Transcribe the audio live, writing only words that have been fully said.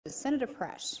Senator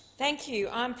Pratt. Thank you.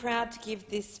 I'm proud to give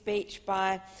this speech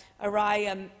by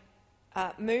Arya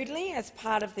Moodley as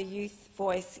part of the Youth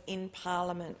Voice in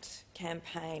Parliament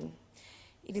campaign.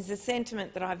 It is a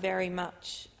sentiment that I very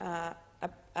much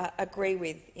agree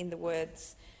with in the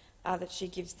words that she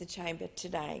gives the chamber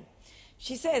today.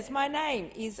 She says, "My name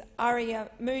is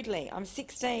Arya Moodley. I'm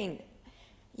 16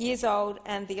 years old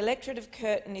and the electorate of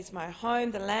Curtin is my home,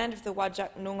 the land of the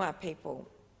Wadjak Noongar people.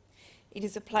 It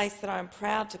is a place that I am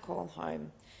proud to call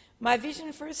home. My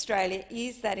vision for Australia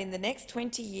is that in the next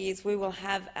 20 years we will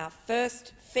have our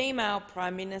first female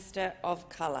Prime Minister of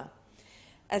colour.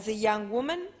 As a young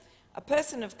woman, a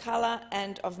person of colour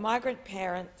and of migrant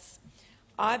parents,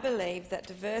 I believe that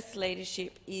diverse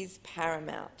leadership is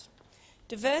paramount.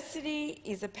 Diversity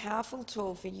is a powerful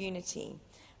tool for unity,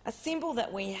 a symbol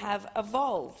that we have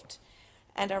evolved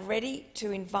and are ready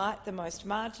to invite the most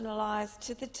marginalised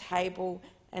to the table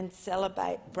and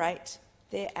celebrate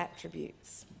their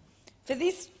attributes. For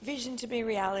this vision to be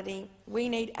reality, we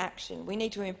need action. We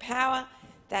need to empower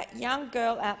that young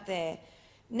girl out there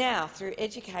now through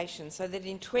education so that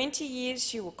in 20 years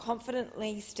she will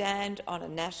confidently stand on a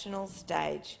national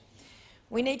stage.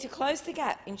 We need to close the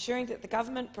gap, ensuring that the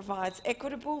government provides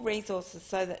equitable resources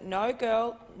so that no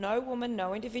girl, no woman,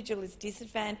 no individual is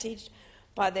disadvantaged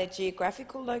by their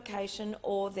geographical location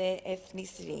or their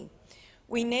ethnicity.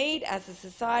 We need, as a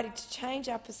society, to change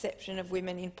our perception of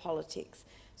women in politics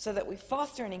so that we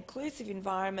foster an inclusive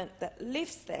environment that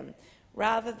lifts them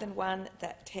rather than one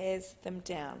that tears them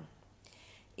down.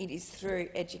 It is through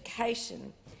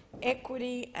education,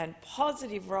 equity and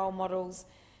positive role models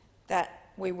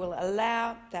that we will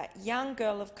allow that young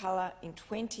girl of colour in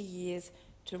 20 years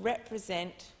to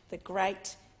represent the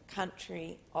great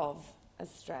country of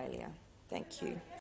Australia." Thank you.